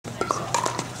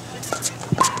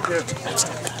Oh,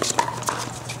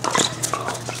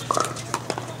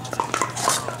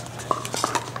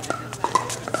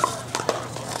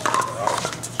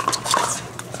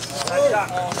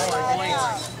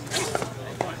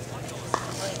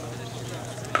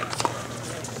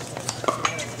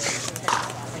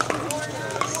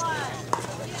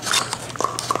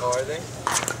 are they?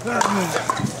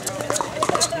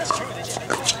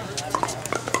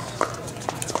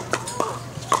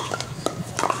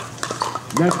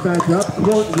 Next matchup,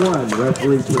 court one.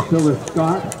 Referee Priscilla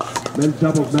Scott, men's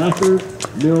doubles masters,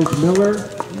 Mills Miller,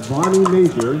 Vonnie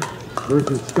Major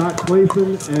versus Scott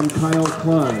Clayson and Kyle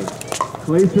Klein.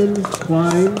 Clayson,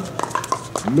 Klein,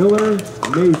 Miller,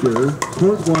 Major,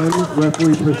 court one.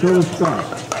 Referee Priscilla Scott.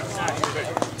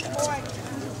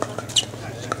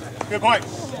 Good point.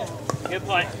 Good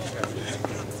point.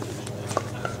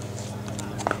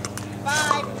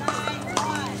 5, 9,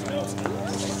 1.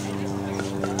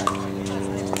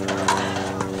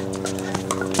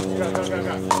 Go.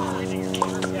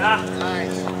 Yeah.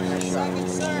 Nice. Second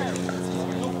serve.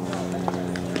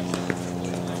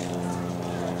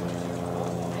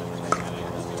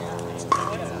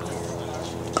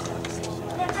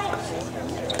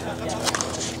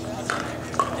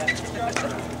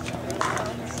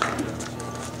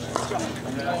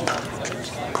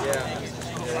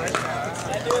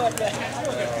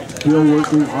 Still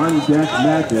working on deck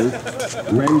matches.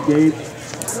 Renegade,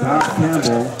 Scott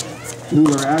Campbell,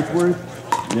 Tuller Ashworth,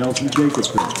 Nelson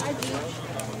Jacobson.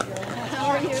 How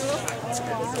are you?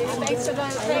 Thanks for the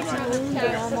text.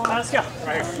 Let's go.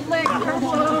 Right here.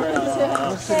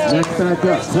 Next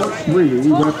matchup, court three.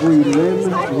 Referee Lynn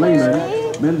Lehman,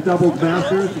 men's doubles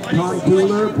masters, Tom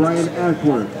Tuller, Brian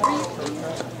Ashworth.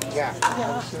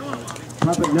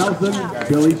 Puppet Nelson,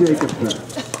 Billy Jacobson.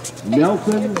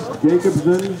 Nelson,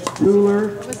 Jacobson,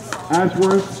 Tuller,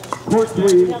 Ashworth, court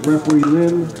three, referee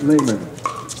Lynn Lehman.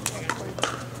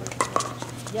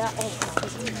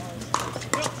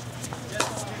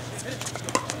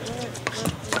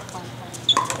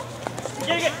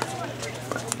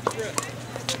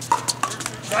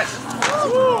 Nice.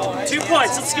 2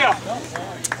 points, let's go.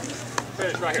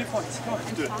 Finish right here. 2 points, come on,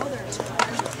 do it. 9,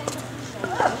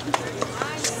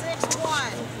 6,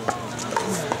 1.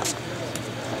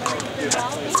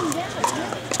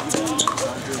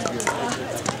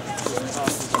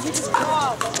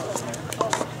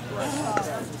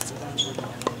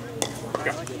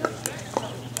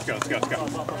 Let's go.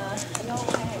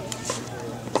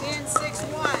 10, 6,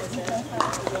 1.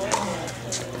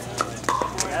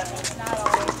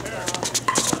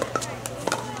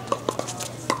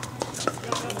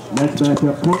 Next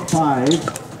matchup, court five,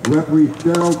 referee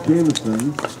Cheryl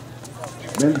Jameson,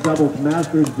 men's doubles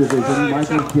masters division,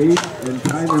 Michael Gates and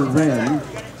Tyler Wren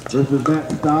versus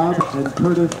Matt Staub and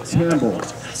Curtis Campbell.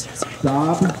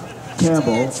 Staub,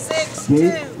 Campbell,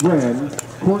 Gates, Wren,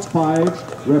 court five,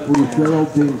 referee Cheryl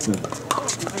Jameson.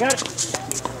 I got it.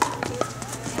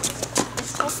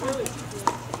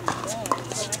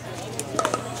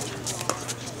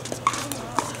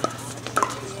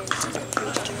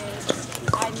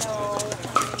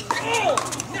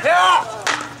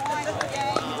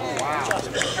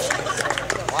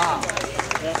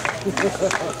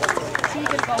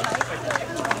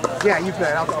 Yeah, you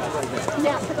bet. I'll right there.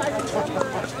 Yeah, because I remember.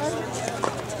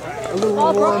 A little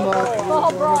warm up.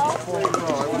 Ball brawl. I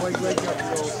won't wake up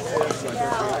till 6.